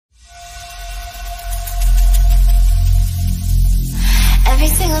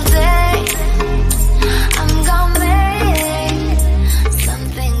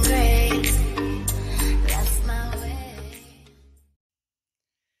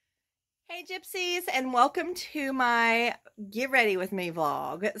Hey gypsies, and welcome to my get ready with me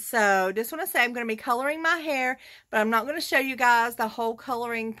vlog. So just want to say I'm going to be coloring my hair, but I'm not going to show you guys the whole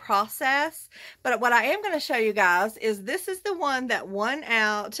coloring process. But what I am going to show you guys is this is the one that won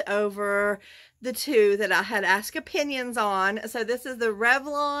out over the two that I had asked opinions on. So this is the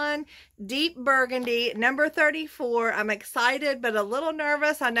Revlon Deep Burgundy number 34. I'm excited but a little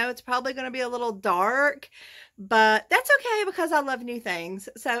nervous. I know it's probably going to be a little dark, but that's okay because I love new things.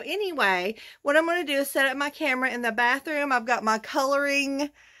 So anyway, what I'm going to do is set up my camera in the bathroom. I've got my coloring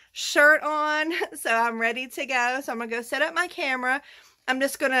shirt on, so I'm ready to go. So I'm going to go set up my camera. I'm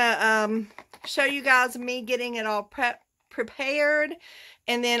just going to show you guys me getting it all prepared.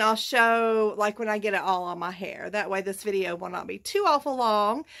 And then I'll show like when I get it all on my hair. That way this video will not be too awful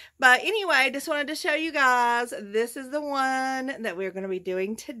long. But anyway, just wanted to show you guys this is the one that we're going to be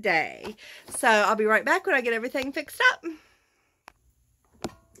doing today. So I'll be right back when I get everything fixed up.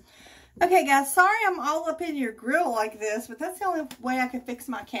 Okay guys, sorry I'm all up in your grill like this, but that's the only way I can fix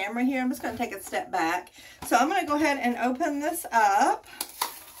my camera here. I'm just going to take a step back. So I'm going to go ahead and open this up.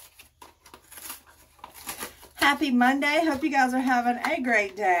 Happy Monday. Hope you guys are having a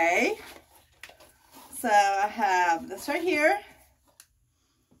great day. So I have this right here.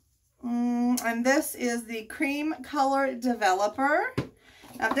 And this is the Cream Color Developer.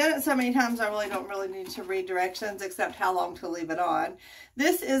 I've done it so many times I really don't need to read directions except how long to leave it on.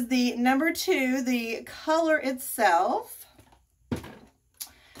 This is the number 2, the color itself. And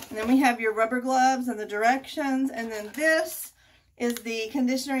then we have your rubber gloves and the directions. And then this is the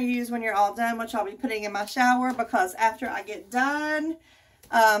conditioner you use when you're all done, which I'll be putting in my shower because after I get done,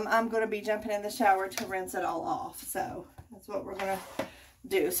 I'm going to be jumping in the shower to rinse it all off. So that's what we're going to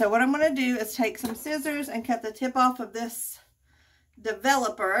do. So what I'm going to do is take some scissors and cut the tip off of this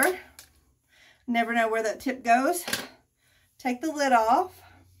developer. Never know where that tip goes. Take the lid off.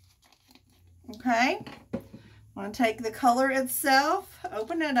 Okay. I'm going to take the color itself,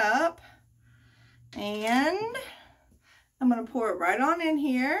 open it up, and I'm going to pour it right on in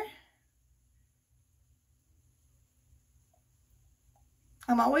here.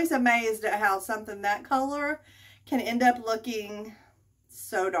 I'm always amazed at how something that color can end up looking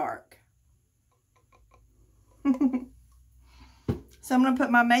so dark. So I'm going to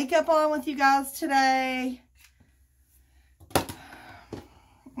put my makeup on with you guys today.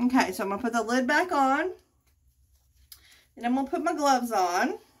 Okay, so I'm going to put the lid back on. And I'm going to put my gloves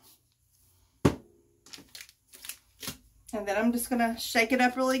on. And then I'm just going to shake it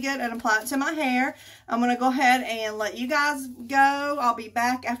up really good and apply it to my hair. I'm going to go ahead and let you guys go. I'll be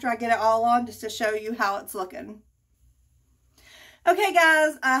back after I get it all on just to show you how it's looking. Okay,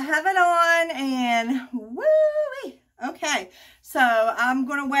 guys, I have it on and woo-wee. Okay, so I'm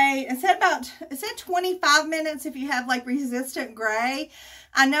going to wait. It said 25 minutes if you have like resistant gray.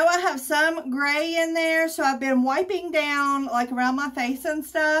 I know I have some gray in there, so I've been wiping down like around my face and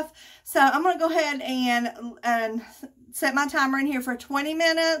stuff. So I'm going to go ahead and set my timer in here for 20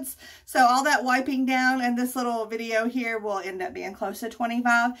 minutes. So all that wiping down and this little video here will end up being close to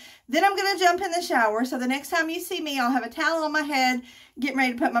 25. Then I'm going to jump in the shower. So the next time you see me, I'll have a towel on my head, getting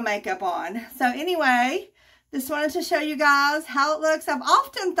ready to put my makeup on. So anyway, just wanted to show you guys how it looks. I've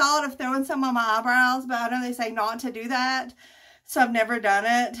often thought of throwing some on my eyebrows, but I know they say not to do that. So I've never done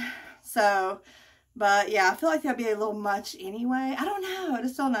it. So, but yeah, I feel like that'd be a little much anyway. I don't know. I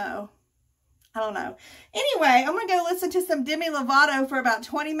just don't know. I don't know. Anyway, I'm going to go listen to some Demi Lovato for about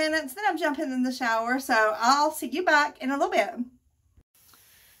 20 minutes. Then I'm jumping in the shower. So I'll see you back in a little bit.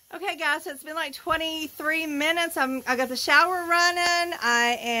 Okay, guys. So it's been like 23 minutes. I got the shower running.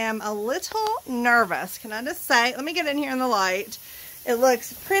 I am a little nervous. Can I just say? Let me get in here in the light. It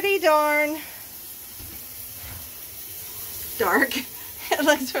looks pretty darn dark. It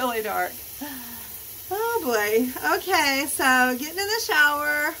looks really dark. Oh, boy. Okay. So getting in the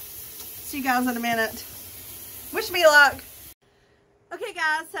shower. See you guys in a minute. Wish me luck. Okay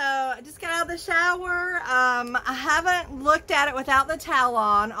guys, so I just got out of the shower. I haven't looked at it without the towel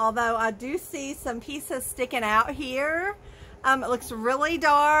on, although I do see some pieces sticking out here. It looks really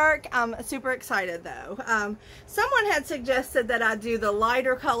dark. I'm super excited though. Someone had suggested that I do the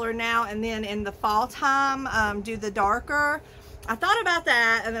lighter color now and then in the fall time do the darker. I thought about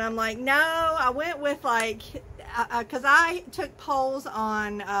that and then I'm like, no, I went with like, because I took polls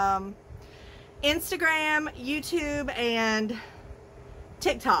on Instagram, YouTube, and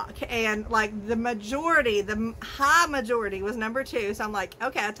TikTok, and like the high majority was number 2. So I'm like,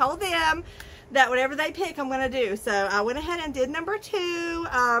 okay, I told them that whatever they pick, I'm gonna do. So I went ahead and did number 2.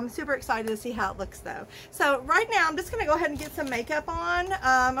 Super excited to see how it looks though. So right now I'm just gonna go ahead and get some makeup on.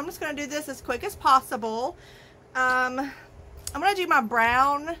 I'm just gonna do this as quick as possible. I'm gonna do my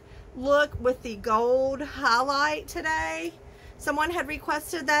brown look with the gold highlight today. Someone had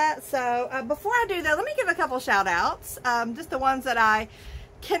requested that. So before I do that, let me give a couple shout outs. Just the ones that I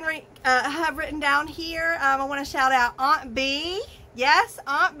can have written down here. I want to shout out Aunt B. Yes,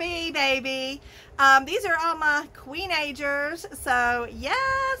 Aunt B, baby. These are all my queenagers. So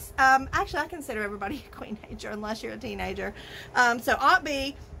yes, actually I consider everybody a queenager unless you're a teenager. So Aunt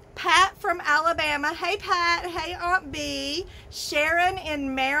B, Pat from Alabama. Hey Pat. Hey Aunt B. Sharon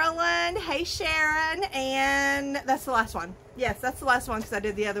in Maryland. Hey Sharon. And that's the last one. Yes, that's the last one because I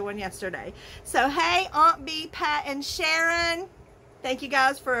did the other one yesterday. So hey Aunt B, Pat, and Sharon. Thank you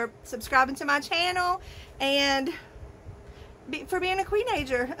guys for subscribing to my channel and for being a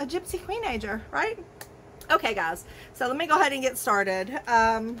queenager, a gypsy queenager, right? Okay guys, so let me go ahead and get started.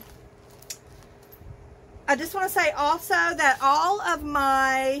 I just want to say also that all of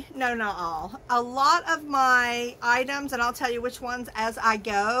my, no, not all, a lot of my items, and I'll tell you which ones as I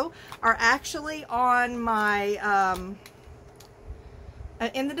go, are actually on my,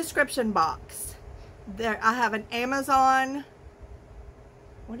 in the description box. There, I have an Amazon,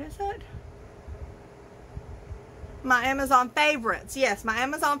 what is it? My Amazon favorites. Yes, my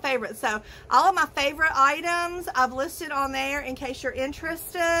Amazon favorites. So all of my favorite items I've listed on there in case you're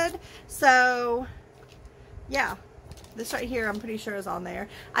interested. So yeah, this right here I'm pretty sure is on there.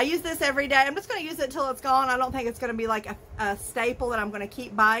 I use this every day. I'm just going to use it till it's gone. I don't think it's going to be like a staple that I'm going to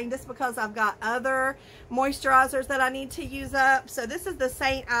keep buying just because I've got other moisturizers that I need to use up. So this is the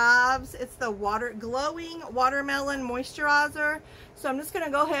St. Ives. It's the glowing watermelon moisturizer. So I'm just going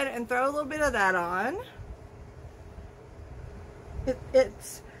to go ahead and throw a little bit of that on. It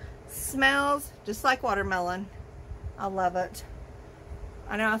smells just like watermelon. I love it.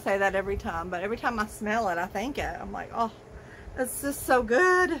 I know I say that every time, but every time I smell it, I think it. I'm like, oh, it's just so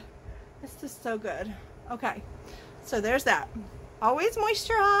good. It's just so good. Okay, so there's that. Always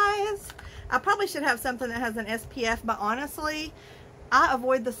moisturize. I probably should have something that has an SPF, but honestly, I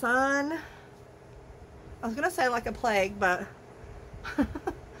avoid the sun. I was gonna say like a plague, but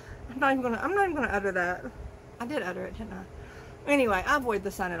I'm not even gonna utter that. I did utter it, didn't I? Anyway, I avoid the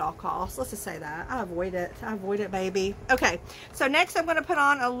sun at all costs. Let's just say that. I avoid it. I avoid it, baby. Okay, so next I'm going to put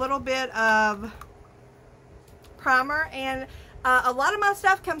on a little bit of primer. And a lot of my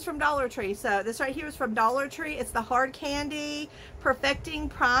stuff comes from Dollar Tree. So this right here is from Dollar Tree. It's the Hard Candy Perfecting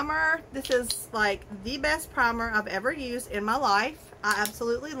Primer. This is like the best primer I've ever used in my life. I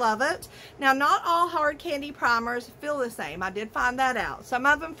absolutely love it. Now, not all hard candy primers feel the same. I did find that out. Some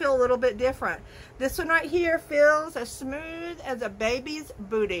of them feel a little bit different. This one right here feels as smooth as a baby's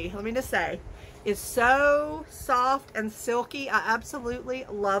booty. Let me just say, it's so soft and silky. I absolutely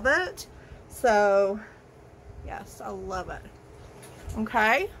love it. So, yes, I love it.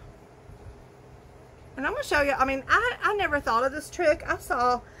 Okay. And I'm going to show you, I mean, I never thought of this trick.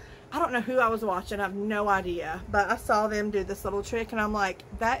 I don't know who I was watching. I have no idea. But I saw them do this little trick and I'm like,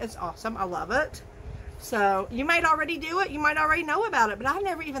 that is awesome. I love it. So you might already do it. You might already know about it. But I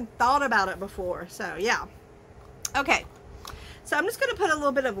never even thought about it before. So yeah. Okay. So I'm just going to put a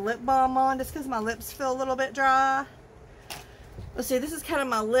little bit of lip balm on just because my lips feel a little bit dry. Let's see. This is kind of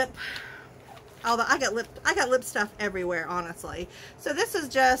my lip. Although I got lip stuff everywhere, honestly. So this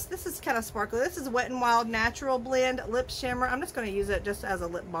is kind of sparkly. This is Wet n Wild Natural Blend Lip Shimmer. I'm just going to use it just as a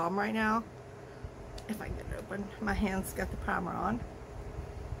lip balm right now. If I can get it open. My hand's got the primer on.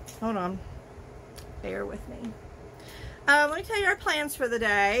 Hold on. Bear with me. Let me tell you our plans for the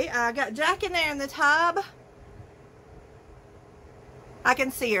day. I got Jack in there in the tub. I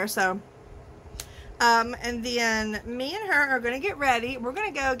can see her, so... and then me and her are going to get ready. We're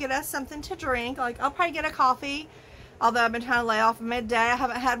going to go get us something to drink. Like, I'll probably get a coffee. Although I've been trying to lay off midday. I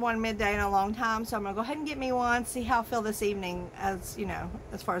haven't had one midday in a long time. So I'm going to go ahead and get me one. See how I feel this evening as, you know,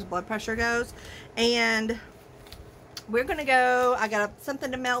 as far as blood pressure goes. And we're going to go. I got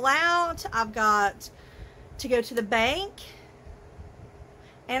something to mail out. I've got to go to the bank.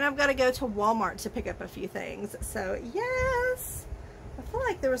 And I've got to go to Walmart to pick up a few things. So, yes. I feel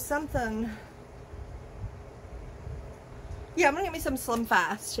like there was something... Yeah, I'm going to get me some Slim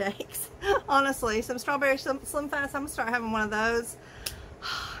Fast shakes. Honestly, some strawberry Slim Fast. I'm going to start having one of those.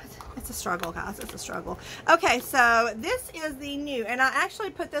 It's a struggle, guys. It's a struggle. Okay, so this is the new, and I actually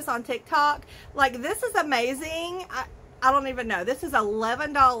put this on TikTok. Like, this is amazing. I don't even know. This is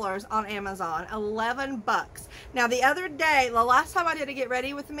 $11 on Amazon. 11 bucks. Now, the other day, the last time I did a Get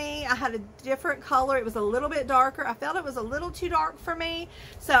Ready With Me, I had a different color. It was a little bit darker. I felt it was a little too dark for me.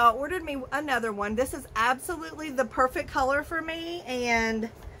 So, I ordered me another one. This is absolutely the perfect color for me. And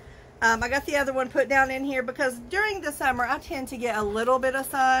I got the other one put down in here because during the summer, I tend to get a little bit of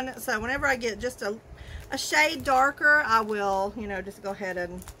sun. So, whenever I get just a shade darker, I will, you know, just go ahead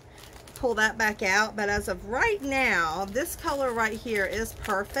and pull that back out. But as of right now, this color right here is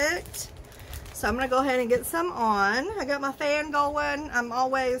perfect. So I'm going to go ahead and get some on. I got my fan going. I'm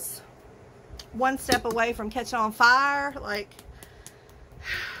always one step away from catching on fire. Like,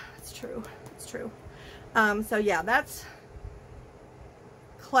 it's true. It's true. So yeah, that's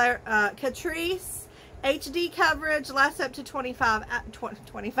Catrice. HD coverage, lasts up to 24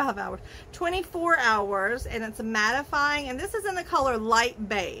 hours, and it's mattifying, and this is in the color light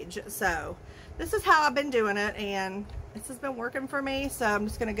beige. So this is how I've been doing it, and this has been working for me. So I'm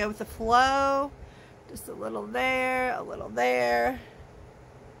just going to go with the flow, just a little there, a little there.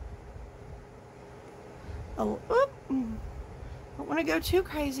 Oh, oop. Don't want to go too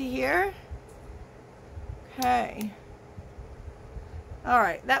crazy here. Okay. All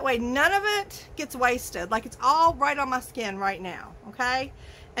right, that way none of it gets wasted. Like, it's all right on my skin right now, okay?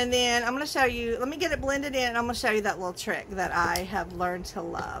 And then I'm going to show you, let me get it blended in, and I'm going to show you that little trick that I have learned to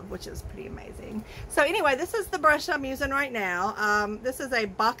love, which is pretty amazing. So anyway, this is the brush I'm using right now. This is a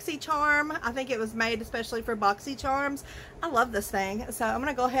BoxyCharm. I think it was made especially for BoxyCharms. I love this thing. So I'm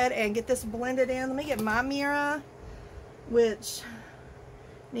going to go ahead and get this blended in. Let me get my mirror, which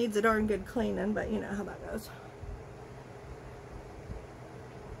needs a darn good cleaning, but you know how that goes.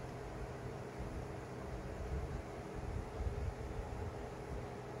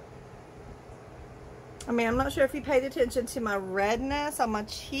 I mean, I'm not sure if you paid attention to my redness on my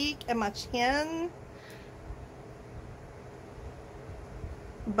cheek and my chin,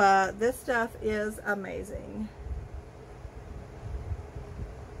 but this stuff is amazing.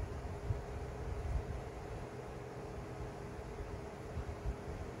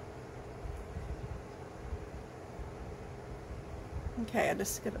 Okay, I'm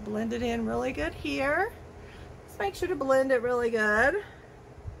just going to blend it in really good here. Just make sure to blend it really good.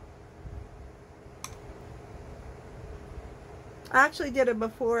 I actually did a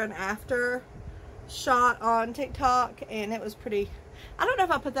before and after shot on TikTok, and it was pretty, I don't know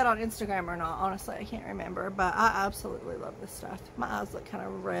if I put that on Instagram or not, honestly, I can't remember, but I absolutely love this stuff. My eyes look kind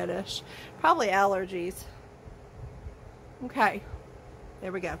of reddish, probably allergies. Okay,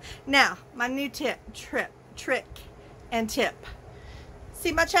 there we go. Now, my new trick and tip.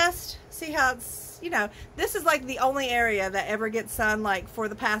 See my chest? See how it's, you know, this is like the only area that ever gets sun, like, for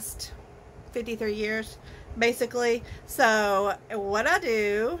the past 53 years. Basically. So what I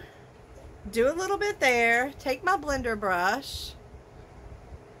do a little bit there, take my blender brush,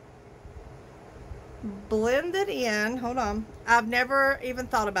 blend it in. Hold on, I've never even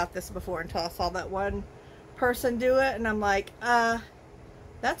thought about this before until I saw that one person do it, and I'm like,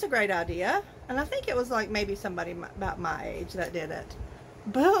 that's a great idea. And I think it was like maybe somebody about my age that did it.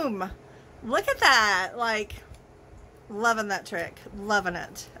 Boom, look at that. Like, loving that trick, loving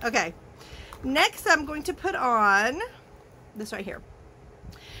it. Okay, next I'm going to put on this right here.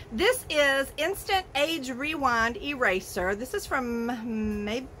 This is Instant Age Rewind Eraser. This is from,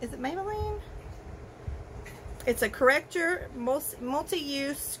 is it Maybelline? It's a corrector,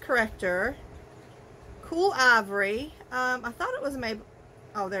 multi-use corrector. Cool Ivory. I thought it was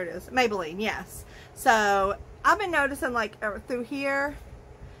oh, there it is. Maybelline, yes. So I've been noticing, like, through here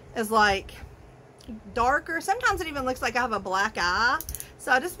is like darker. Sometimes it even looks like I have a black eye.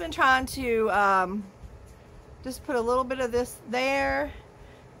 So I've just been trying to just put a little bit of this there.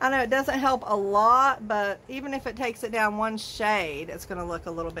 I know it doesn't help a lot, but even if it takes it down one shade, it's going to look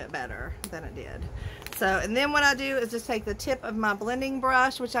a little bit better than it did. So, and then what I do is just take the tip of my blending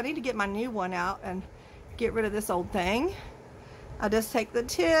brush, which I need to get my new one out and get rid of this old thing. I just take the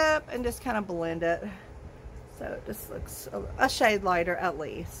tip and just kind of blend it. So it just looks a shade lighter at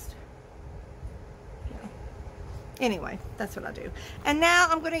least. Yeah. Anyway, that's what I do. And now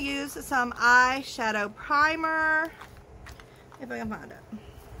I'm going to use some eyeshadow primer. If I can find it.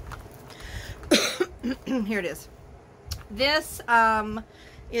 Here it is. This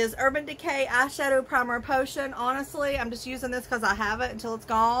is Urban Decay Eyeshadow Primer Potion. Honestly, I'm just using this because I have it until it's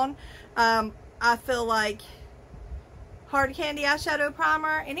gone. I feel like hard candy eyeshadow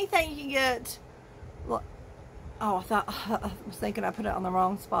primer, anything you can get. Look, oh, I was thinking I put it on the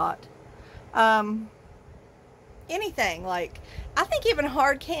wrong spot. Anything, like, I think even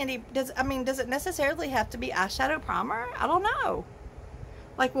hard candy, does it necessarily have to be eyeshadow primer? I don't know.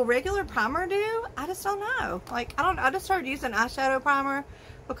 Like, will regular primer do? I just don't know. Like, I just started using eyeshadow primer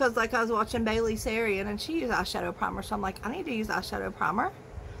because, like, I was watching Bailey Sarian and she used eyeshadow primer. So I'm like, I need to use eyeshadow primer.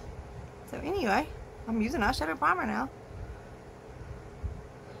 So anyway, I'm using eyeshadow primer now.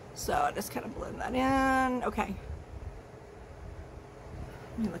 So I just kind of blend that in. Okay.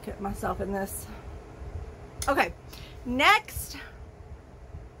 Let me look at myself in this. Okay. Next.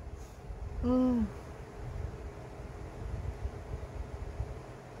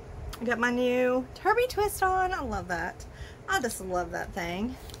 I got my new Turby twist on. I love that. I just love that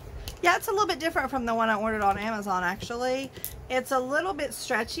thing. Yeah, it's a little bit different from the one I ordered on Amazon, actually. It's a little bit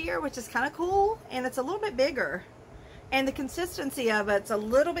stretchier, which is kind of cool, and it's a little bit bigger. And the consistency of it's a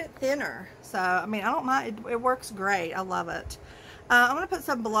little bit thinner. So, I mean, I don't mind. It works great. I love it. I'm going to put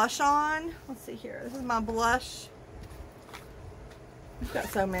some blush on. Let's see here. This is my blush. I've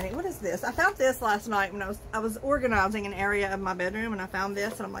got so many. What is this? I found this last night when I was organizing an area of my bedroom, and I found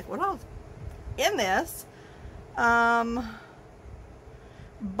this, and I'm like, what else in this? Bite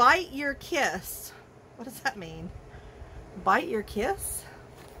Your Kiss. What does that mean? Bite Your Kiss?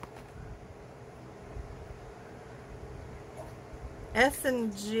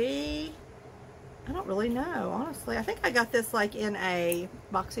 S&G? I don't really know, honestly. I think I got this like in a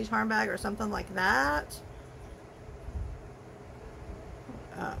boxy charm bag or something like that.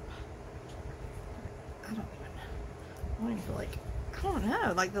 Up. I don't even feel like, I don't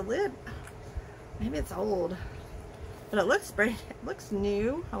know, like the lid, maybe it's old. But it looks pretty, it looks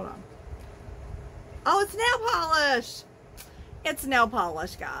new. Hold on. Oh, it's nail polish. It's nail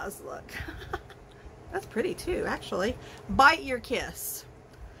polish, guys. Look. That's pretty too, actually. Bite Your Kiss.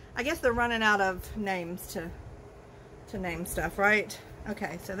 I guess they're running out of names to name stuff, right?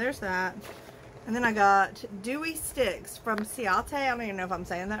 Okay, so there's that. And then I got Dewy Sticks from Ciate. I don't even know if I'm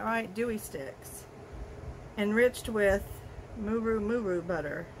saying that right. Dewy Sticks. Enriched with Muru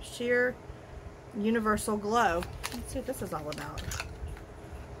butter. Sheer Universal Glow. Let's see what this is all about.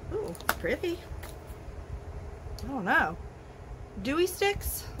 Ooh, pretty. I don't know. Dewy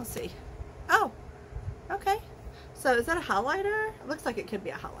Sticks? Let's see. Oh, okay. So is that a highlighter? It looks like it could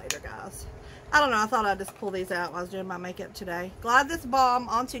be a highlighter, guys. I don't know. I thought I'd just pull these out while I was doing my makeup today. Glide this balm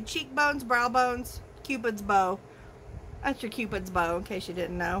onto cheekbones, brow bones, Cupid's bow. That's your Cupid's bow, in case you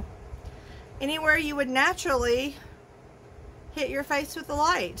didn't know. Anywhere you would naturally hit your face with the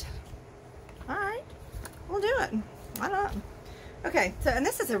light. Alright, we'll do it. Why not? Okay, so, and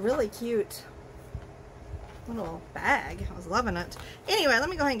this is a really cute little bag. I was loving it. Anyway, let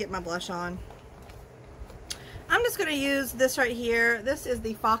me go ahead and get my blush on. I'm just going to use this right here. This is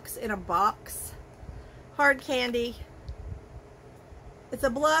the Fox in a Box Hard Candy. It's a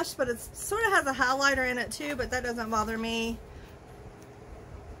blush, but it sort of has a highlighter in it too, but that doesn't bother me.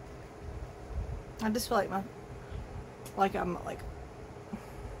 I just feel like I'm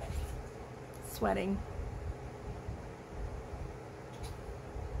sweating.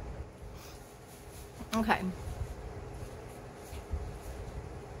 Okay.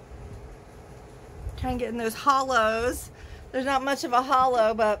 Try and get in those hollows. There's not much of a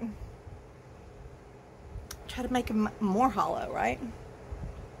hollow, but try to make them more hollow, right?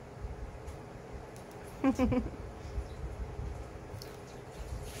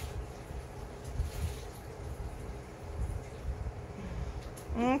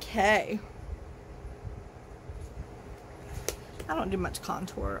 Okay. I don't do much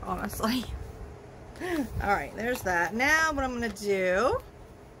contour, honestly. All right, there's that. Now what I'm going to do,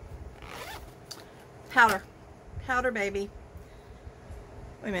 powder. Powder, baby.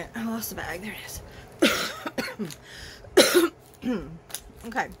 Wait a minute. I lost the bag. There it is.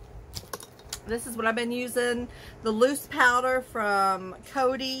 Okay. This is what I've been using. The loose powder from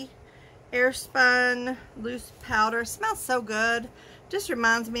Coty. Airspun loose powder. Smells so good. Just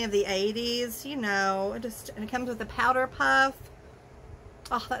reminds me of the 80s. You know, it comes with a powder puff.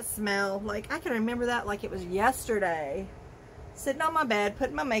 Oh, that smell. Like, I can remember that like it was yesterday. Sitting on my bed,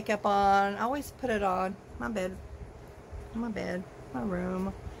 putting my makeup on. I always put it on my bed, my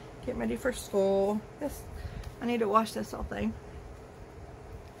room, getting ready for school. I need to wash this whole thing.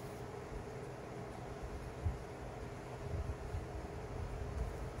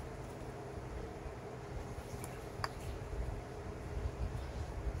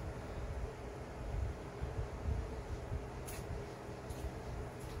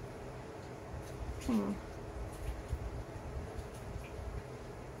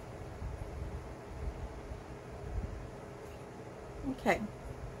 Okay,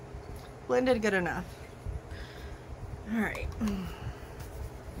 blended good enough. All right.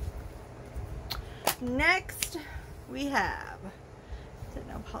 Next, we have that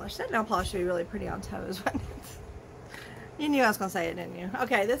nail polish. That nail polish would be really pretty on toes. You knew I was gonna say it, didn't you?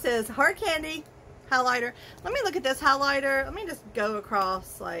 Okay, this is Hard Candy highlighter. Let me look at this highlighter. Let me just go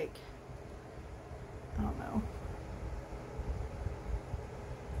across, like, I don't know.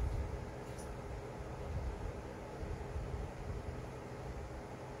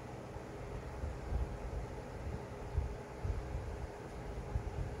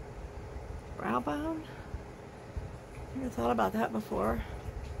 Brow bone? Never thought about that before.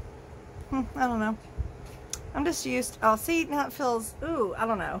 I don't know. I'm just used, oh, see, now it feels, ooh, I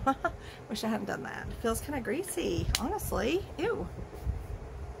don't know. Wish I hadn't done that. It feels kind of greasy, honestly. Ew.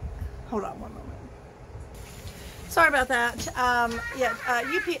 Hold on one moment. Sorry about that.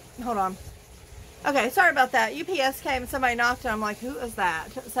 Hold on. Okay, sorry about that. UPS came, somebody knocked, and I'm like, who is that?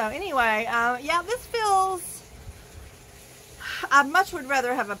 So anyway, yeah, this feels, I much would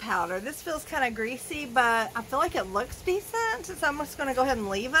rather have a powder. This feels kind of greasy, but I feel like it looks decent, so I'm just going to go ahead and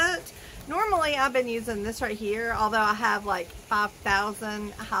leave it. Normally, I've been using this right here, although I have like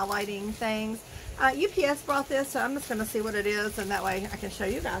 5,000 highlighting things. UPS brought this, so I'm just going to see what it is, and that way I can show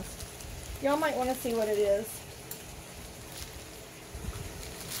you guys. Y'all might want to see what it is.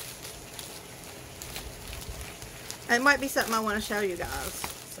 It might be something I want to show you guys,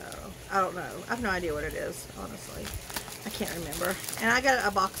 so I don't know. I have no idea what it is, honestly. I can't remember. And I got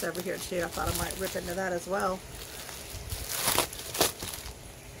a box over here too. I thought I might rip into that as well.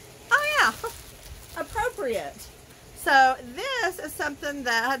 Oh yeah, appropriate. So this is something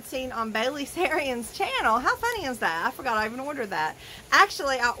that I had seen on Bailey Sarian's channel. How funny is that? I forgot I even ordered that.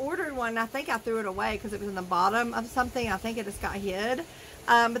 Actually, I ordered one and I think I threw it away because it was in the bottom of something. I think it just got hid.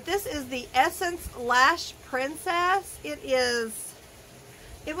 But this is the Essence Lash Princess.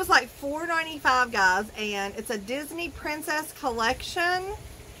 It was like $4.95, guys, and it's a Disney Princess collection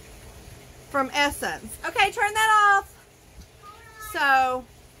from Essence. Okay, turn that off. So,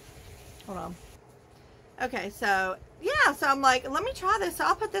 hold on. Okay, so, yeah, so I'm like, let me try this. So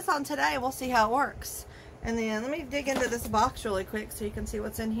I'll put this on today and we'll see how it works. And then let me dig into this box really quick so you can see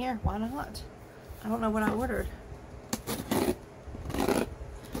what's in here. Why not? I don't know what I ordered.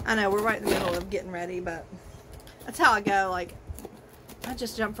 I know we're right in the middle of getting ready, but that's how I go. Like, I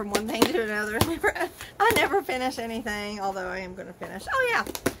just jump from one thing to another. I never finish anything, although I am going to finish. Oh yeah,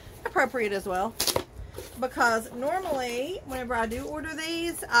 appropriate as well. Because normally, whenever I do order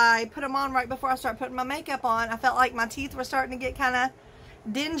these, I put them on right before I start putting my makeup on. I felt like my teeth were starting to get kind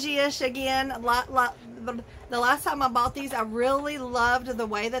of dingy-ish again. The last time I bought these, I really loved the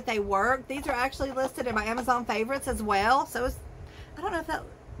way that they work. These are actually listed in my Amazon favorites as well. So I don't know if that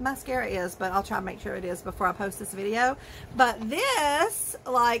mascara is, but I'll try to make sure it is before I post this video. But this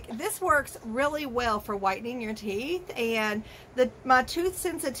works really well for whitening your teeth, and my tooth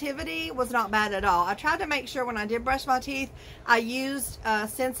sensitivity was not bad at all. I tried to make sure when I did brush my teeth, I used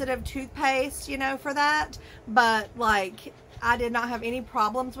sensitive toothpaste, you know, for that, but like I did not have any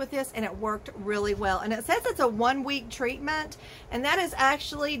problems with this, and it worked really well. And it says it's a 1-week treatment, and that is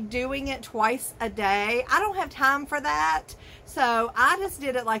actually doing it twice a day. I don't have time for that, so I just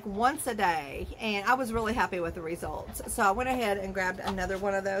did it like once a day, and I was really happy with the results. So I went ahead and grabbed another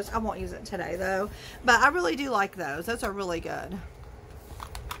one of those. I won't use it today though, but I really do like those. Those are really good.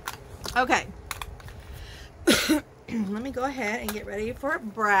 Okay. Let me go ahead and get ready for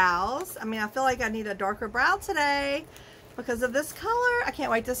brows. I mean, I feel like I need a darker brow today because of this color. I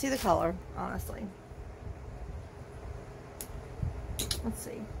can't wait to see the color, honestly. Let's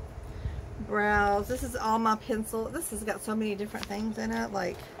see. Brows. This is all my pencil. This has got so many different things in it.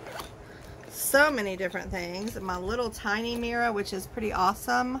 Like, so many different things. And my little tiny mirror, which is pretty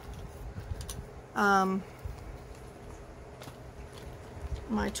awesome. My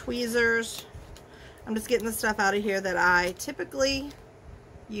tweezers. I'm just getting the stuff out of here that I typically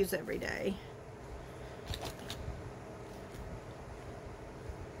use every day.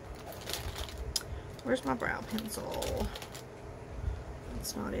 Where's my brow pencil?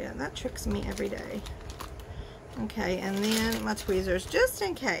 That's not it. That tricks me every day. Okay, and then my tweezers, just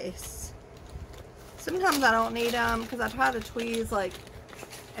in case. Sometimes I don't need them because I try to tweeze like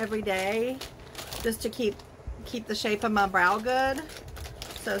every day just to keep the shape of my brow good.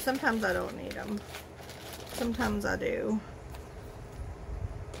 So sometimes I don't need them. Sometimes I do.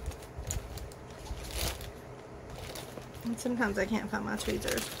 And sometimes I can't find my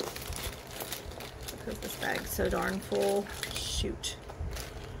tweezers because this bag's so darn full. Shoot.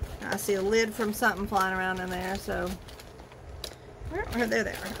 I see a lid from something flying around in there, so they're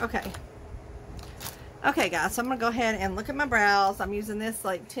there. Okay. Okay, guys, so I'm going to go ahead and look at my brows. I'm using this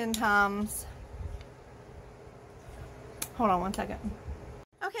like 10 times. Hold on one second.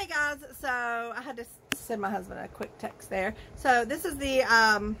 Okay, guys, so I had to send my husband a quick text there. So this is the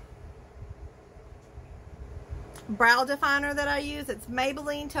brow definer that I use. It's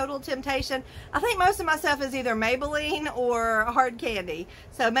Maybelline Total Temptation. I think most of my stuff is either Maybelline or Hard Candy.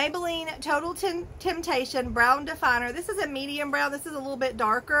 So Maybelline Total Temptation Brow Definer. This is a medium brown. This is a little bit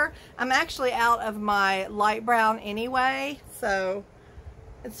darker. I'm actually out of my light brown anyway, so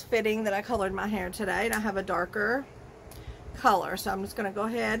it's fitting that I colored my hair today and I have a darker color. So I'm just going to go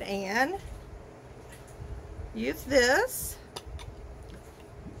ahead and use this.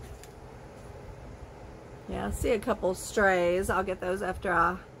 Yeah, Yeah, I see a couple strays. I'll get those after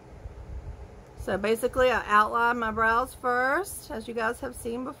I... So basically I outline my brows first, as you guys have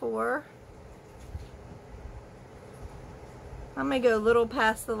seen before. I may go a little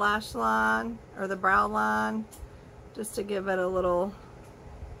past the lash line or the brow line just to give it a little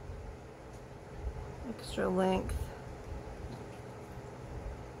extra length.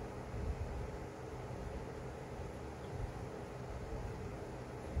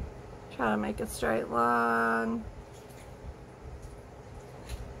 Try to make a straight line.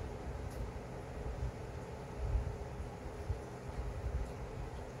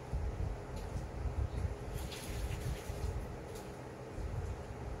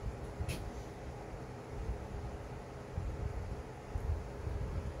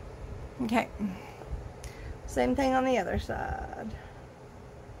 Okay, same thing on the other side.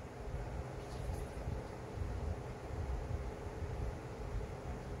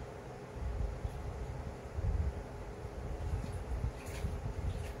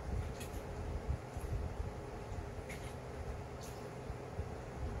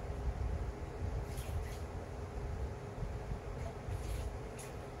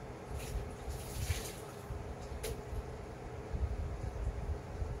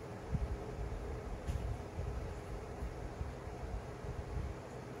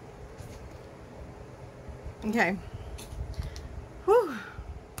 Okay. Whew.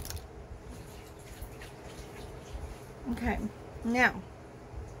 Okay. Now,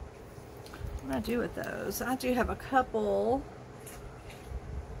 what do I do with those? I do have a couple,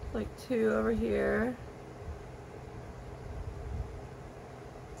 like 2 over here.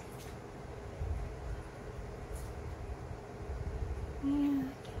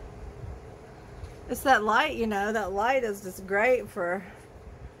 And it's that light, you know, that light is just great for...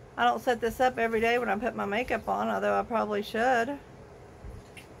 I don't set this up every day when I put my makeup on, although I probably should.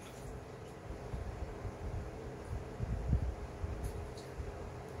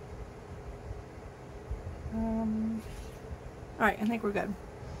 Alright, I think we're good.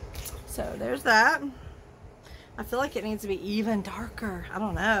 So there's that. I feel like it needs to be even darker. I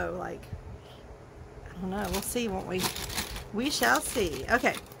don't know, like, I don't know. We'll see, won't we? We shall see.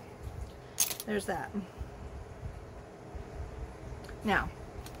 Okay, there's that. Now,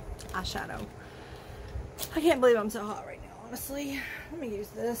 eyeshadow. I can't believe I'm so hot right now, honestly. Let me use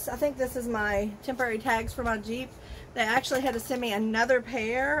this. I think this is my temporary tags for my Jeep. They actually had to send me another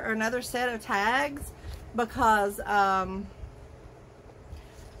pair or another set of tags because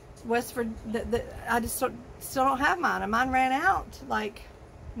Westford, I just still don't have mine, and mine ran out like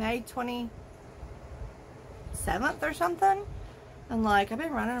May 27th or something. And like, I've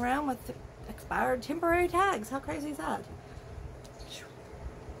been running around with expired temporary tags. How crazy is that?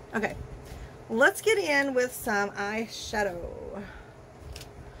 Okay, let's get in with some eyeshadow.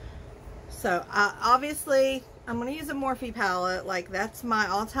 So obviously I'm going to use a Morphe palette. Like, that's my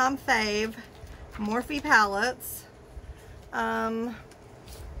all-time fave, Morphe palettes. I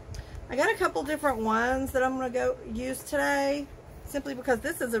got a couple different ones that I'm going to go use today, simply because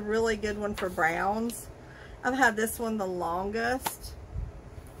this is a really good one for browns. I've had this one the longest.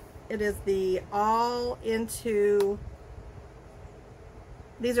 It is the All Into...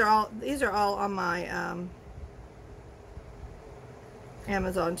 These are all on my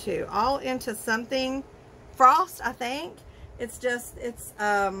Amazon too. All Into Something Frost, I think. It's just, it's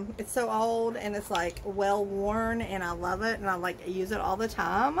so old and it's like well worn, and I love it, and I like use it all the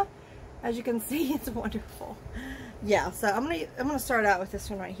time. As you can see, it's wonderful. Yeah, so I'm gonna start out with this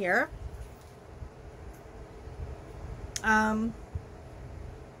one right here.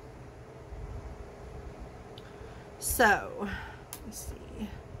 So let's see.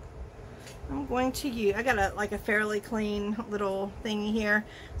 I'm going to use, I got a fairly clean little thingy here.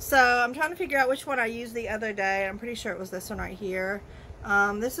 So I'm trying to figure out which one I used the other day. I'm pretty sure it was this one right here.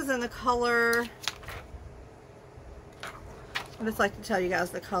 This is in the color, I just like to tell you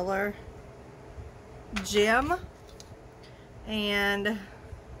guys the color, Gem. And I'll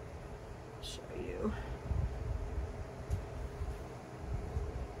show you.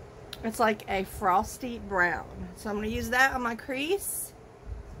 It's like a frosty brown. So I'm going to use that on my crease.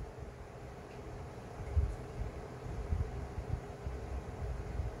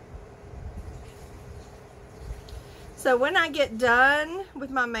 So when I get done with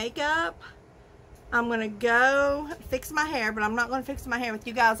my makeup, I'm going to go fix my hair, but I'm not going to fix my hair with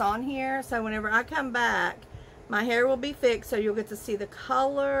you guys on here. So whenever I come back, my hair will be fixed, so you'll get to see the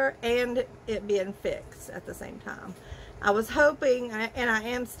color and it being fixed at the same time. I was hoping, and I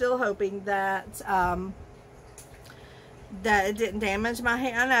am still hoping, that that it didn't damage my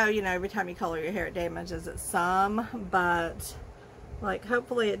hair. I know, you know, every time you color your hair, it damages it some, but like,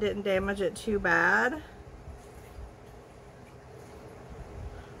 hopefully it didn't damage it too bad.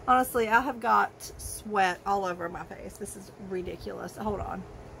 Honestly, I have got sweat all over my face. This is ridiculous. Hold on.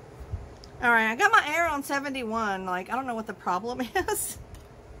 All right, I got my air on 71. Like, I don't know what the problem is.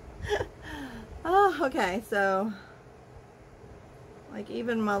 Oh, okay, so like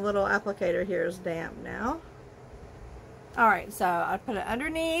even my little applicator here is damp now. All right, so I put it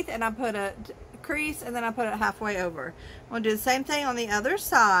underneath and I put a crease and then I put it halfway over. I'm gonna do the same thing on the other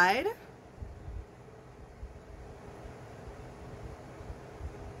side.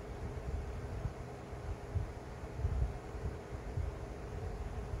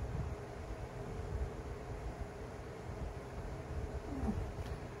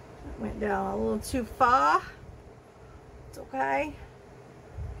 Went down a little too far. It's okay.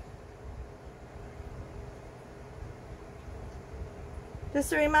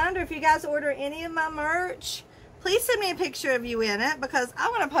 Just a reminder, if you guys order any of my merch, please send me a picture of you in it because I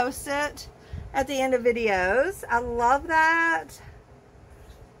want to post it at the end of videos. I love that.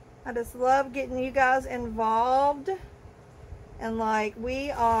 I just love getting you guys involved. And like,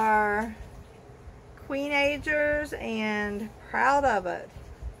 we are queenagers and proud of it.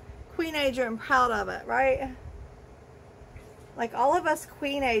 Queenager and proud of it, right? Like all of us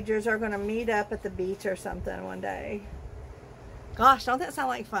queenagers are going to meet up at the beach or something one day. Gosh, don't that sound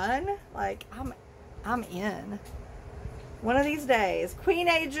like fun? Like I'm in. One of these days,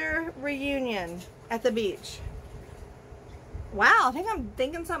 queenager reunion at the beach. Wow, I think I'm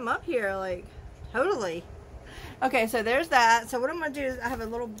thinking something up here, like totally. Okay, so there's that. So what I'm going to do is I have a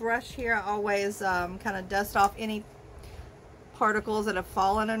little brush here. I always kind of dust off any particles that have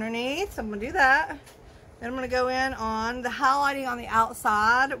fallen underneath. So I'm going to do that. Then I'm going to go in on the highlighting on the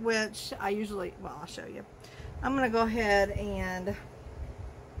outside, which I usually, well, I'll show you. I'm going to go ahead and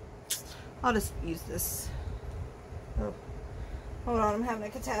I'll just use this. Oh, hold on, I'm having a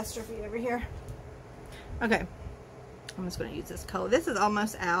catastrophe over here. Okay, I'm just going to use this color. This is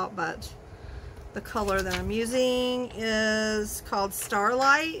almost out, but the color that I'm using is called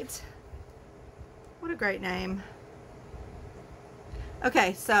Starlight. What a great name.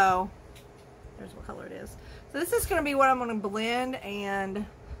 Okay, so there's what color it is. So this is going to be what I'm going to blend, and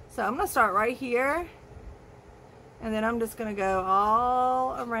so I'm going to start right here, and then I'm just going to go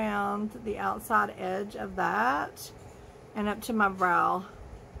all around the outside edge of that and up to my brow.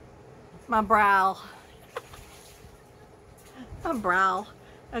 My brow. My brow.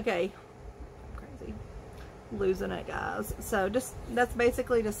 Okay. Crazy. Losing it, guys. So just, that's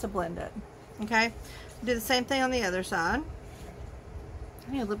basically just to blend it. Okay. Do the same thing on the other side.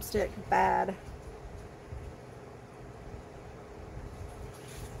 I need lipstick bad.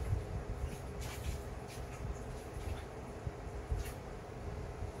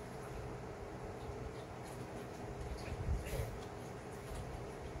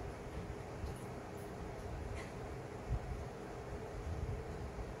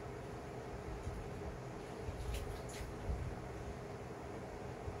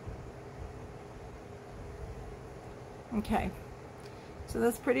 Okay, so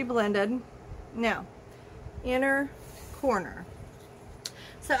that's pretty blended. Now, inner corner.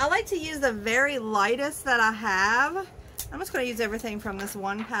 So I like to use the very lightest that I have. I'm just going to use everything from this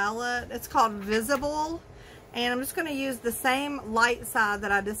one palette. It's called Visible, and I'm just going to use the same light side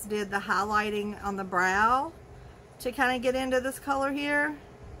that I just did the highlighting on the brow to kind of get into this color here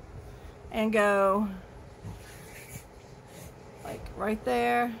and go like right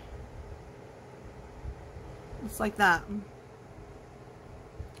there. Just like that.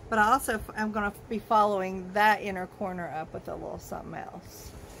 But I also am going to be following that inner corner up with a little something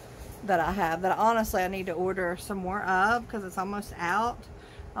else that I have that honestly I need to order some more of because it's almost out.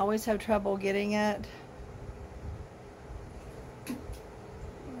 I always have trouble getting it.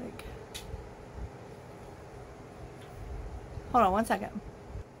 Like, hold on one second.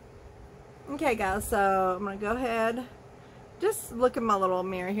 Okay guys, so I'm going to go ahead, just look at my little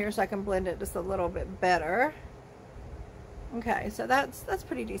mirror here so I can blend it just a little bit better. Okay, so that's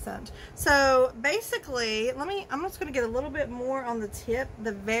pretty decent. So basically, I'm just gonna get a little bit more on the tip,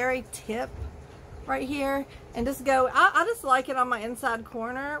 the very tip right here, and just go, I just like it on my inside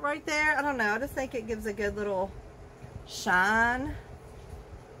corner right there. I don't know, I just think it gives a good little shine.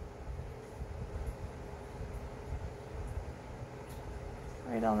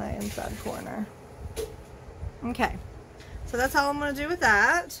 Right on that inside corner. Okay, so that's all I'm gonna do with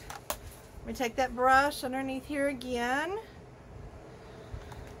that. Let me take that brush underneath here again.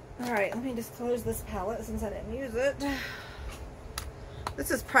 Alright, let me just close this palette since I didn't use it. This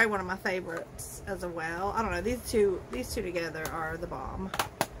is probably one of my favorites as well. I don't know, these two together are the bomb.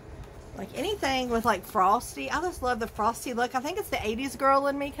 Like anything with like frosty, I just love the frosty look. I think it's the 80s girl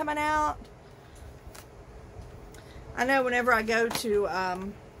in me coming out. I know whenever I go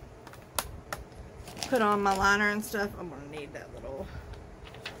to put on my liner and stuff, I'm going to need that little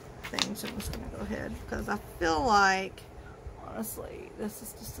thing. So I'm just going to go ahead because I feel like, honestly, this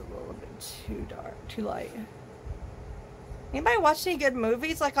is just a little bit too dark, too light. Anybody watch any good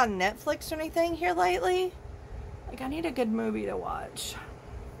movies like on Netflix or anything here lately? Like I need a good movie to watch.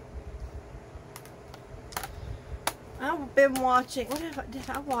 I've been watching, did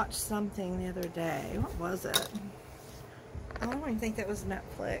I watch something the other day? What was it? I don't even think that was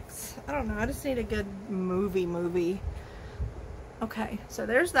Netflix. I don't know. I just need a good movie. Okay, so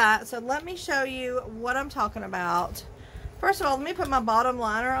there's that. So let me show you what I'm talking about. First of all, let me put my bottom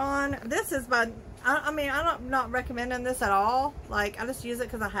liner on. This is by, I mean, I'm not recommending this at all. Like, I just use it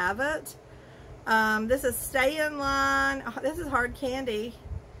because I have it. This is Stay in Line. This is Hard Candy.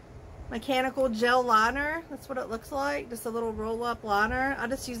 Mechanical gel liner. That's what it looks like. Just a little roll-up liner. I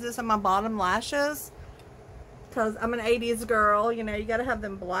just use this on my bottom lashes because I'm an 80s girl. You know, you got to have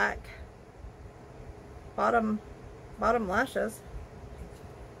them black bottom lashes.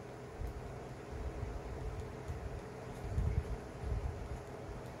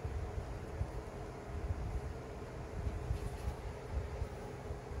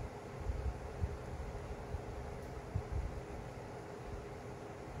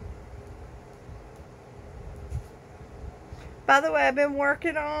 By the way, I've been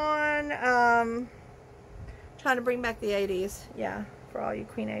working on trying to bring back the 80s. Yeah, for all you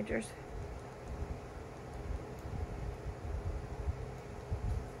queenagers.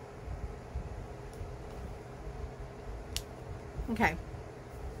 Okay.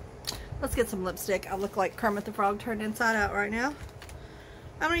 Let's get some lipstick. I look like Kermit the Frog turned inside out right now.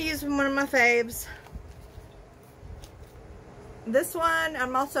 I'm going to use one of my faves. This one,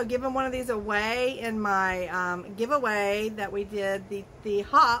 I'm also giving one of these away in my giveaway that we did, the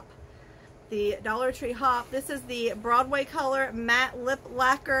Hop, the Dollar Tree Hop. This is the Broadway color matte lip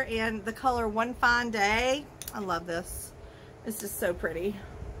lacquer in the color One Fine Day. I love this. This is so pretty.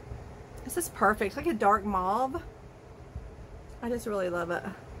 This is perfect. It's like a dark mauve. I just really love it.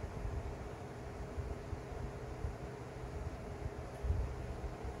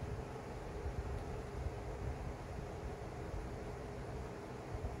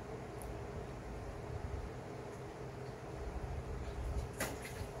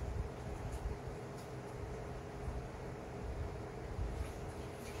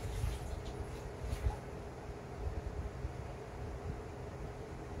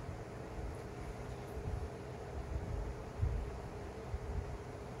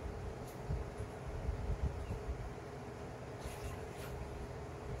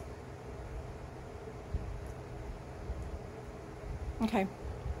 Okay.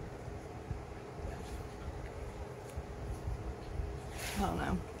 I don't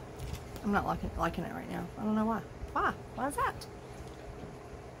know. I'm not liking it right now. I don't know why. Why is that?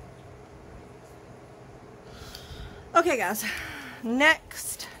 Okay, guys.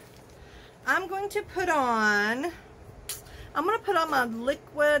 Next, I'm going to put on my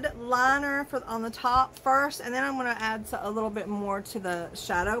liquid liner on the top first, and then I'm going to add a little bit more to the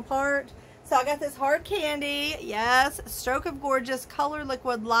shadow part. So I got this Hard Candy, yes, Stroke of Gorgeous Color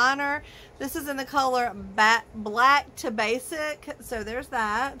Liquid Liner. This is in the color Black to Basic, so there's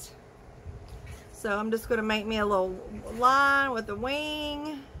that. So I'm just going to make me a little line with the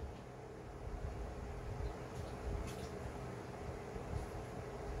wing.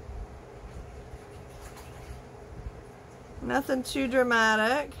 Nothing too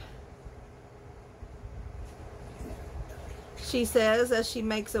dramatic. She says as she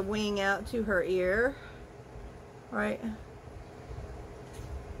makes a wing out to her ear, right?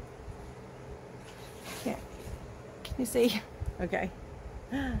 Can you see? Okay.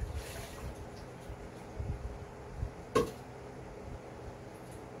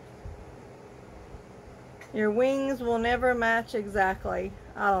 Your wings will never match exactly.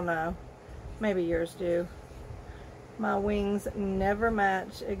 I don't know. Maybe yours do. My wings never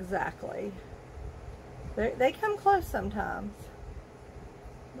match exactly. They come close sometimes,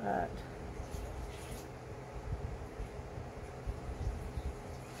 but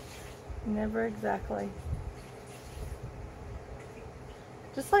never exactly.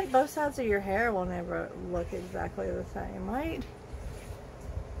 Just like both sides of your hair will never look exactly the same, right?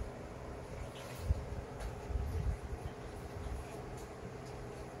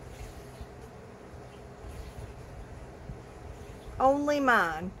 Only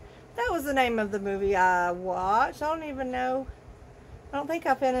Mine. That was the name of the movie I watched. I don't even know. I don't think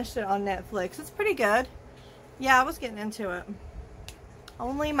I finished it on Netflix. It's pretty good. Yeah, I was getting into it.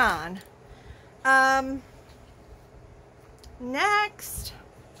 Only Mine. Next,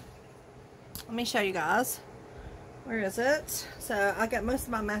 let me show you guys. Where is it? So I got most of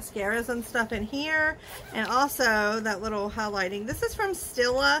my mascaras and stuff in here, and also that little highlighting. This is from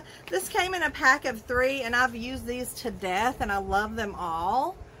Stila. This came in a pack of 3, and I've used these to death, and I love them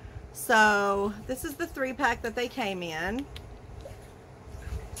all. So this is the 3-pack that they came in.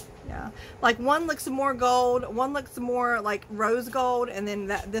 Yeah, like one looks more gold, one looks more like rose gold, and then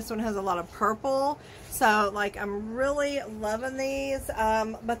this one has a lot of purple. So like I'm really loving these,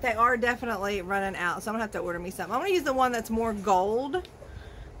 but they are definitely running out, so I'm gonna have to order me some. I'm gonna use the one that's more gold.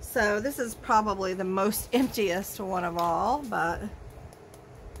 So this is probably the most emptiest one of all, but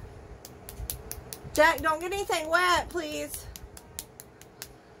Jack, don't get anything wet, please.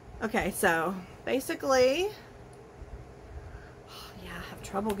 Okay, so basically,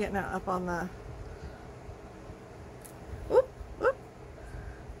 trouble getting it up on the, whoop, whoop,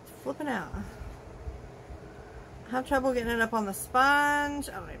 it's flipping out. I have trouble getting it up on the sponge.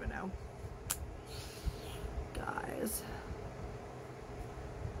 I don't even know. Guys,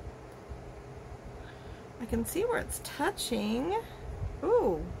 I can see where it's touching.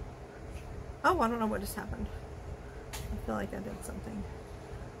 Ooh. Oh, I don't know what just happened. I feel like I did something.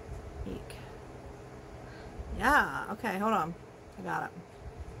 Eek. Yeah, okay, hold on. I got it.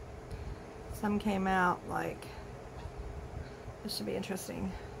 Some came out like, this should be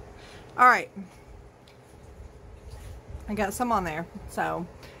interesting. All right, I got some on there, so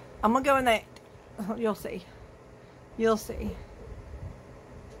I'm gonna go in that. You'll see, you'll see.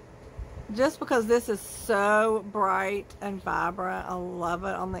 Just because this is so bright and vibrant, I love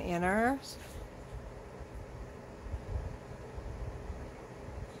it on the inners.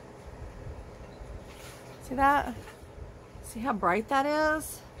 See that? See how bright that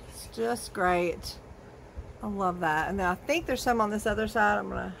is? It's just great. I love that. And then I think there's some on this other side I'm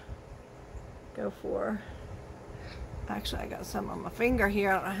gonna go for. Actually, I got some on my finger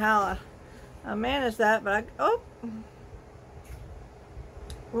here. I don't know how I managed that, but oh,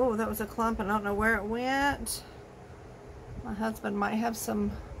 that was a clump, and I don't know where it went. My husband might have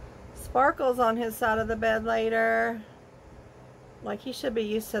some sparkles on his side of the bed later. Like, he should be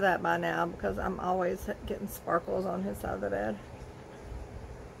used to that by now, because I'm always getting sparkles on his side of the bed.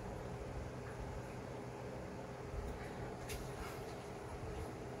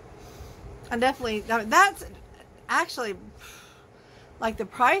 I definitely, that's actually, like, the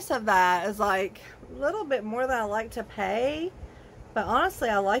price of that is like a little bit more than I like to pay, but honestly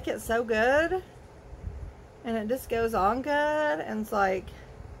I like it so good, and it just goes on good, and it's like,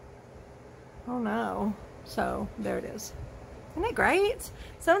 oh no. So there it is. Isn't it great?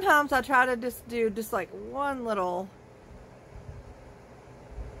 Sometimes I try to just do just like one little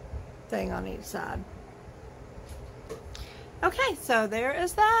thing on each side. Okay, so there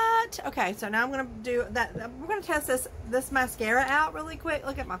is that. Okay, so now I'm gonna do that. We're gonna test this mascara out really quick.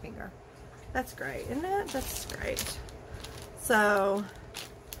 Look at my finger. That's great, isn't it? That's great. So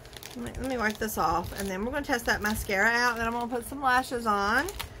let me wipe this off, and then we're gonna test that mascara out. Then I'm gonna put some lashes on,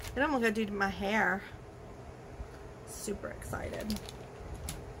 and I'm gonna go do my hair. Super excited.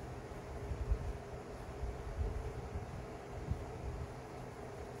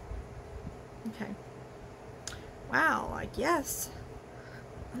 Okay. Wow, like, yes.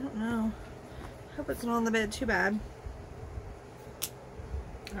 I don't know. Hope it's not on the bed too bad.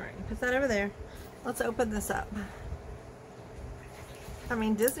 Alright, put that over there. Let's open this up. I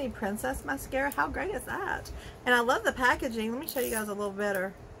mean, Disney Princess mascara, how great is that? And I love the packaging. Let me show you guys a little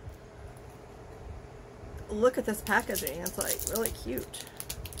better. Look at this packaging. It's like really cute.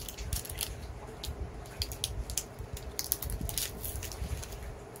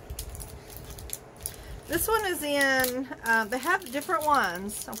 This one is in, they have different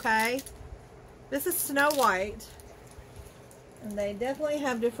ones, okay? This is Snow White. And they definitely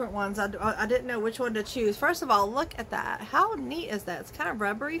have different ones. I didn't know which one to choose. First of all, look at that. How neat is that? It's kind of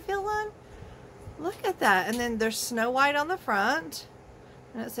rubbery feeling. Look at that. And then there's Snow White on the front.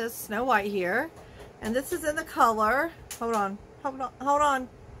 And it says Snow White here. And this is in the color. Hold on. Hold on. Hold on.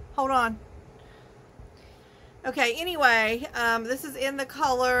 Hold on. Okay, anyway, this is in the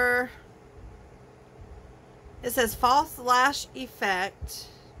color. It says False Lash Effect.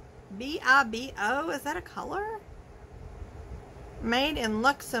 B-I-B-O. Is that a color? Made in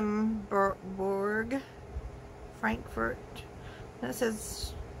Luxembourg, Frankfurt. And it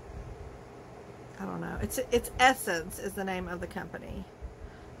says, I don't know. It's Essence is the name of the company.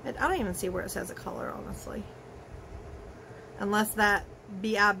 I don't even see where it says a color, honestly. Unless that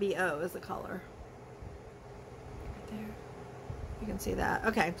B-I-B-O is the color. Right there. You can see that.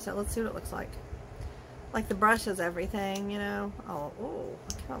 Okay, so let's see what it looks like. Like the brush is everything, you know. Oh,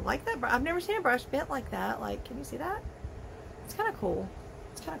 I kind of like that. I've never seen a brush bent like that. Like, can you see that? It's kind of cool.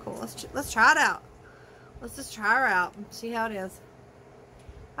 It's kind of cool. Let's try it out. let's just try her out and see how it is.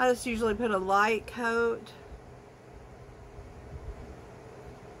 I just usually put a light coat.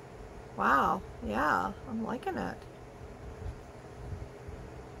 Wow, yeah, I'm liking it.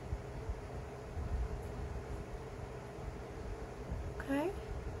 Okay,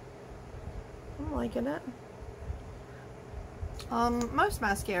 I'm liking it. Most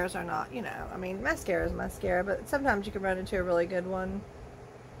mascaras are not, you know, I mean, mascara is mascara, but sometimes you can run into a really good one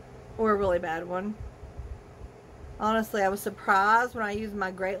or a really bad one. Honestly, I was surprised when I used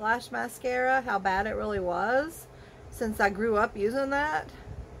my Great Lash mascara how bad it really was, since I grew up using that.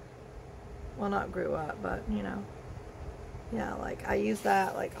 Well, not grew up, but, you know, yeah, like, I used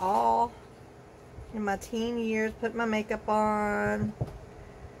that, like, all in my teen years, put my makeup on.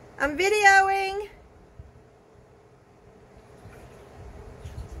 I'm videoing!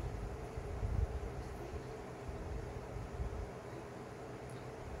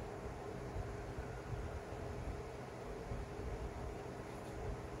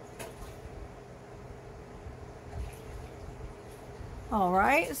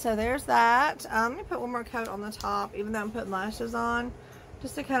 Alright, so there's that. Let me put one more coat on the top, even though I'm putting lashes on,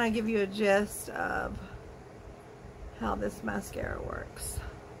 just to kind of give you a gist of how this mascara works.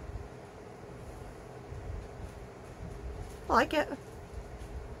 I like it.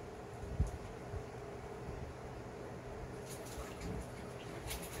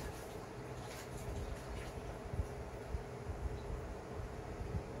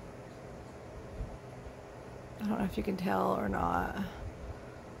 I don't know if you can tell or not.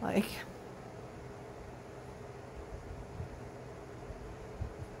 Like,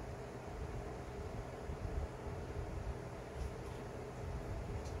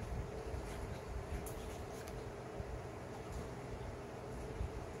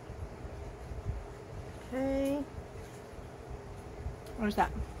 okay, where's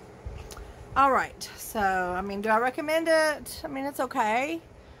that? All right, so I mean, do I recommend it? I mean, it's okay.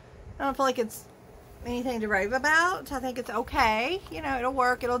 I don't feel like it's anything to rave about. I think it's okay. You know, it'll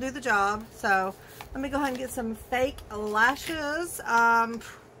work. It'll do the job. So let me go ahead and get some fake lashes.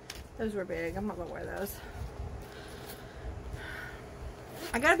 Those were big. I'm not gonna wear those.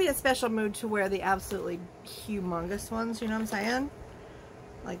 I gotta be in a special mood to wear the absolutely humongous ones. You know what I'm saying?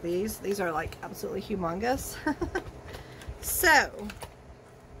 Like these. These are like absolutely humongous. So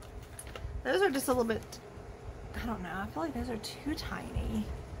those are just a little bit, I don't know. I feel like those are too tiny.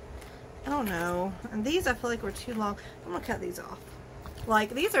 I don't know. And these I feel like were too long. I'm gonna cut these off.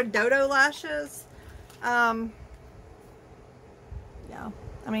 Like, these are dodo lashes. Yeah.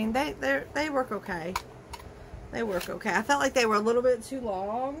 I mean, they work okay. They work okay. I felt like they were a little bit too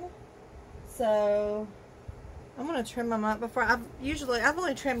long. So I'm gonna trim them up before. I've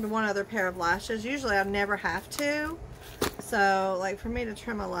only trimmed one other pair of lashes. Usually I never have to. So like, for me to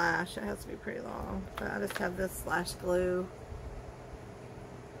trim a lash, it has to be pretty long. But I just have this lash glue.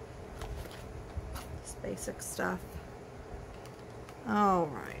 Basic stuff. All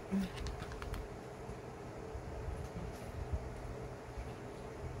right.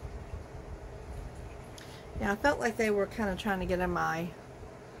 Yeah, I felt like they were kind of trying to get in my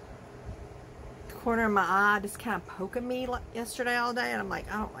corner of my eye, just kind of poking me yesterday all day, and I'm like,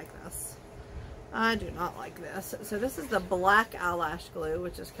 I don't like this. I do not like this. So this is the black eyelash glue,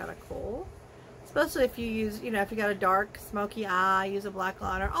 which is kind of cool. Especially if you use, you know, if you got a dark, smoky eye, use a black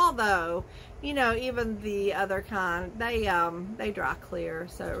liner. Although, you know, even the other kind, they dry clear,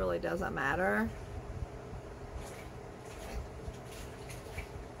 so it really doesn't matter.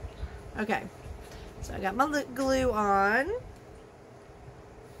 Okay, so I got my lip glue on. I'm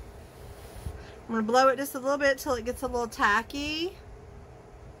gonna blow it just a little bit till it gets a little tacky.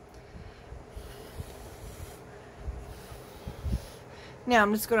 Now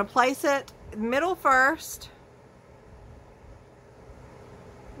I'm just gonna place it middle first,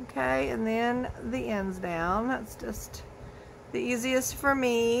 okay, and then the ends down. That's just the easiest for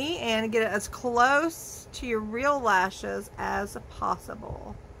me, and get it as close to your real lashes as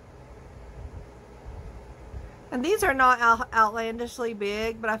possible. And these are not outlandishly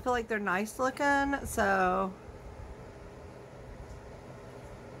big, but I feel like they're nice looking, so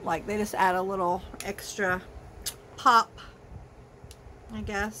like they just add a little extra pop, I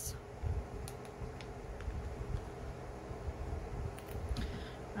guess.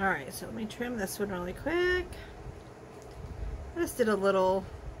 Alright, so let me trim this one really quick. I just did a little,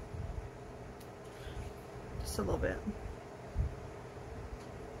 just a little bit.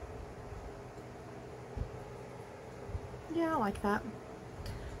 Yeah, I like that.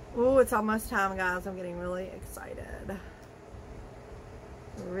 Oh, it's almost time, guys. I'm getting really excited.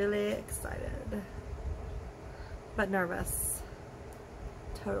 Really excited. But nervous.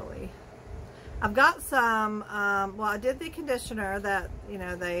 Totally. I've got some, well, I did the conditioner that, you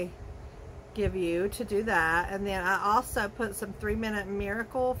know, they give you to do that. And then I also put some 3-Minute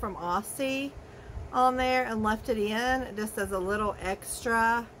Miracle from Aussie on there and left it in just as a little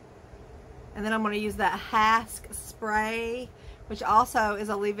extra. And then I'm going to use that Hask spray, which also is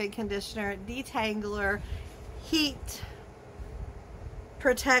a leave-in conditioner, detangler, heat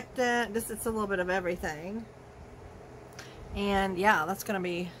protectant. It's a little bit of everything. And yeah, that's going to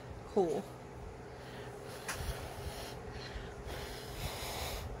be cool.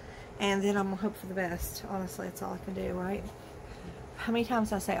 And then I'm going to hope for the best. Honestly, that's all I can do, right? How many times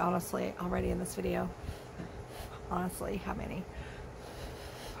did I say honestly already in this video? Honestly, how many?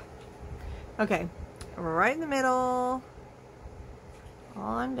 Okay, right in the middle,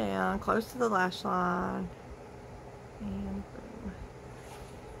 on down, close to the lash line, and boom.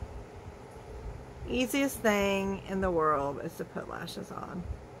 Easiest thing in the world is to put lashes on.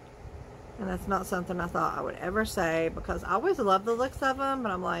 And that's not something I thought I would ever say, because I always love the looks of them,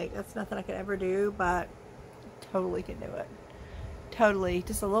 but I'm like, that's nothing I could ever do, but totally can do it. Totally,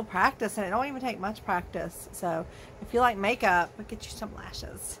 just a little practice, and it don't even take much practice. So if you like makeup, get you some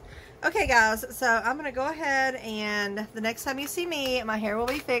lashes. Okay guys, so I'm gonna go ahead, and the next time you see me, my hair will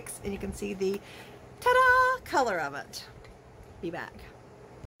be fixed and you can see the ta-da color of it. Be back.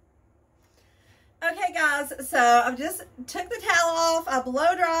 Okay guys, so I've just took the towel off, I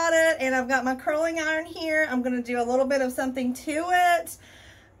blow dried it, and I've got my curling iron here. I'm gonna do a little bit of something to it.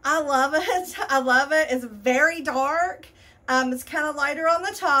 I love it. I love it. It's very dark. It's kind of lighter on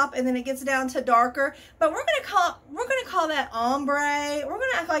the top, and then it gets down to darker. But we're gonna call that ombre. We're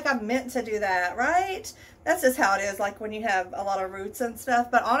gonna act like I'm meant to do that, right? That's just how it is, like when you have a lot of roots and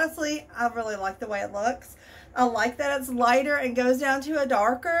stuff. But honestly, I really like the way it looks. I like that it's lighter and goes down to a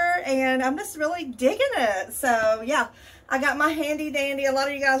darker, and I'm just really digging it. So yeah, I got my handy dandy. A lot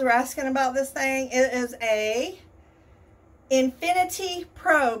of you guys were asking about this thing. It is a Infinity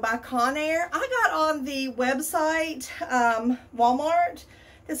Pro by Conair. I got on the website, Walmart,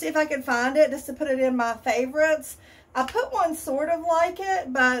 to see if I could find it, just to put it in my favorites. I put one sort of like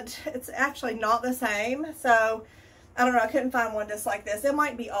it, but it's actually not the same. So, I don't know, I couldn't find one just like this. It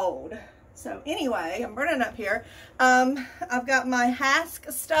might be old. So, anyway, I'm burning up here. I've got my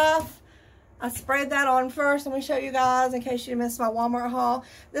Hask stuff. I sprayed that on first. Let me show you guys in case you missed my Walmart haul.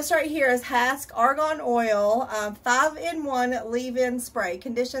 This right here is Hask Argan Oil, 5-in-1 leave-in spray,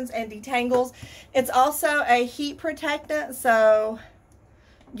 conditions and detangles. It's also a heat protectant, so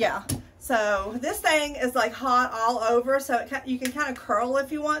yeah. So this thing is like hot all over, so you can kind of curl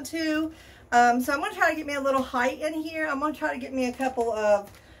if you want to. So I'm going to try to get me a little height in here. I'm going to try to get me a couple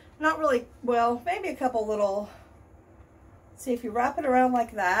of, not really, well, maybe a couple little. See, if you wrap it around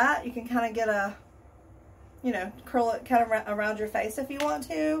like that, you can kind of get a, you know, curl it kind of around your face if you want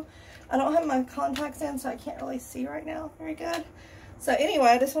to. I don't have my contacts in, so I can't really see right now very good. So anyway,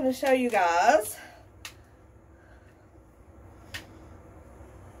 I just want to show you guys.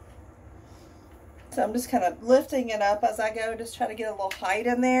 So I'm just kind of lifting it up as I go, just try to get a little height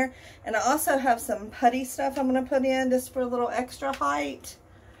in there. And I also have some putty stuff I'm going to put in just for a little extra height.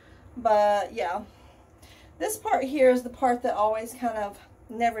 But yeah. This part here is the part that always kind of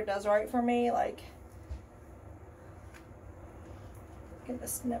never does right for me. Like,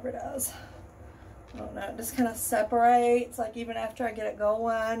 this never does. I don't know. It just kind of separates. Like, even after I get it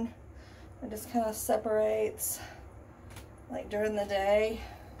going, it just kind of separates. Like, during the day.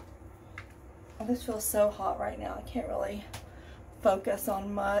 Oh, this feels so hot right now. I can't really focus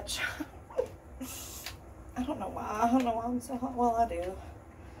on much. I don't know why. I don't know why I'm so hot. Well, I do.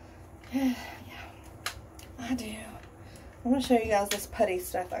 Yeah. I do. I'm going to show you guys this putty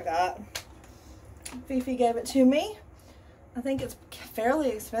stuff I got. Fifi gave it to me. I think it's fairly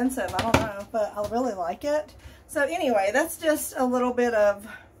expensive. I don't know, but I really like it. So anyway, that's just a little bit of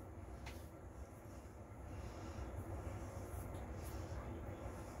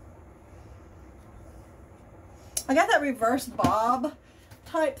I got that reverse bob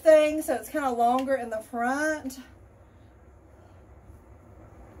type thing, so it's kind of longer in the front.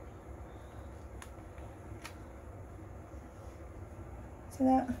 See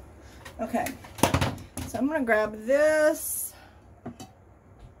that? Okay. So I'm going to grab this.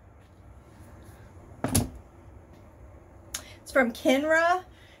 It's from Kenra.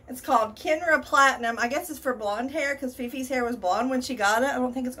 It's called Kenra Platinum. I guess it's for blonde hair because Fifi's hair was blonde when she got it. I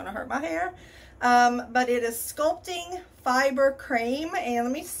don't think it's going to hurt my hair. But it is Sculpting Fiber Cream. And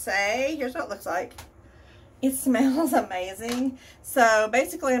let me say, here's what it looks like. It smells amazing. So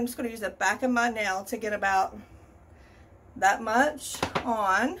basically, I'm just going to use the back of my nail to get about that much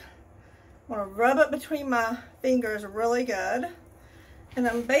on. I'm going to rub it between my fingers really good. And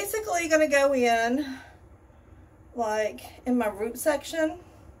I'm basically going to go in like in my root section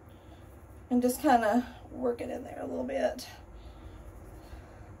and just kind of work it in there a little bit.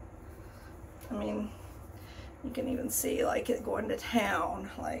 I mean, you can even see like it going to town,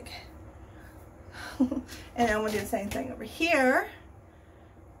 like, and I'm going to do the same thing over here,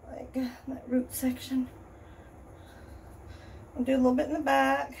 like that root section. I'll do a little bit in the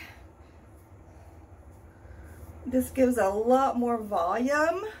back. This gives a lot more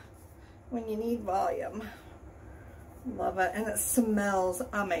volume when you need volume. Love it. And it smells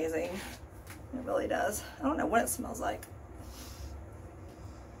amazing. It really does. I don't know what it smells like.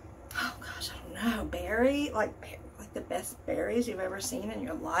 Oh gosh, I don't know. Berry, like the best berries you've ever seen in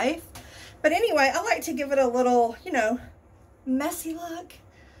your life. But anyway, I like to give it a little, you know, messy look.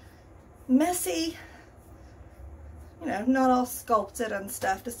 Messy. You know, not all sculpted and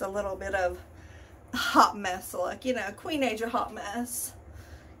stuff. Just a little bit of hot mess look. You know, queenager hot mess.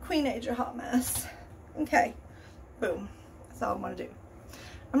 Queenager hot mess. Okay. Boom. That's all I'm going to do.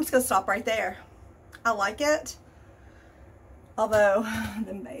 I'm just going to stop right there. I like it. Although,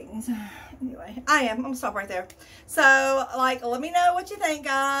 them bangs. Anyway, I'm going to stop right there. So, like, let me know what you think,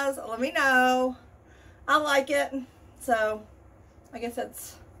 guys. Let me know. I like it. So, I guess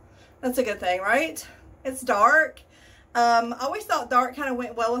that's a good thing, right? It's dark. I always thought dark kind of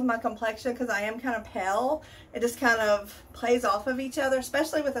went well with my complexion because I am kind of pale. It just kind of plays off of each other,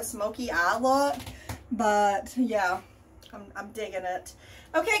 especially with a smoky eye look. But yeah, I'm digging it.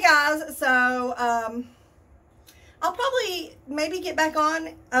 Okay, guys, so I'll probably maybe get back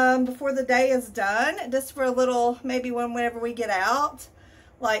on before the day is done, just for a little, maybe whenever we get out,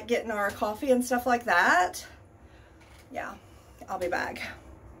 like getting our coffee and stuff like that. Yeah, I'll be back.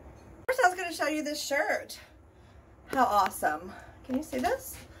 First, I was going to show you this shirt. How awesome. Can you see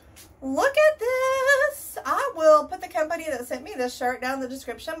this? Look at this. I will put the company that sent me this shirt down in the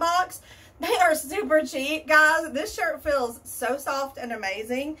description box. They are super cheap, guys. This shirt feels so soft and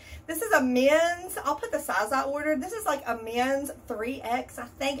amazing. This is a men's, I'll put the size I ordered. This is like a men's 3X, I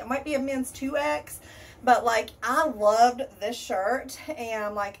think. It might be a men's 2X. But like, I loved this shirt. And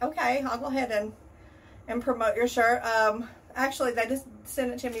I'm like, okay, I'll go ahead and promote your shirt. Actually, they just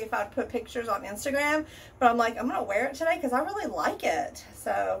sent it to me if I'd put pictures on Instagram. But I'm like, I'm going to wear it today because I really like it.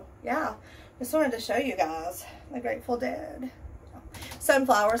 So, yeah. Just wanted to show you guys the Grateful Dead.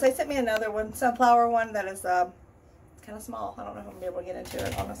 Sunflowers. They sent me another one, sunflower one that is kind of small. I don't know if I'm going to be able to get into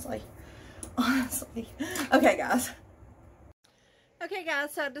it, honestly. Honestly. Okay, guys. Okay,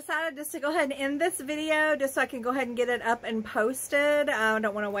 guys, so I decided just to go ahead and end this video just so I can go ahead and get it up and posted. I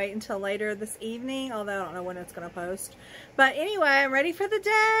don't want to wait until later this evening, although I don't know when it's going to post. But anyway, I'm ready for the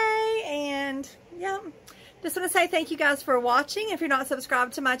day, and yeah, just want to say thank you guys for watching. If you're not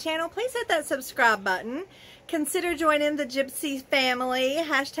subscribed to my channel, please hit that subscribe button. Consider joining the Gypsy family,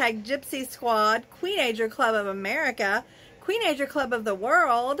 hashtag Gypsy Squad, Queenager Club of America, Queenager Club of the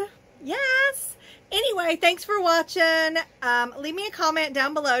world. Yes! Anyway, thanks for watching. Leave me a comment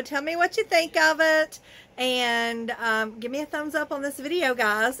down below. Tell me what you think of it. And give me a thumbs up on this video,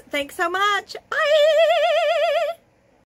 guys. Thanks so much. Bye!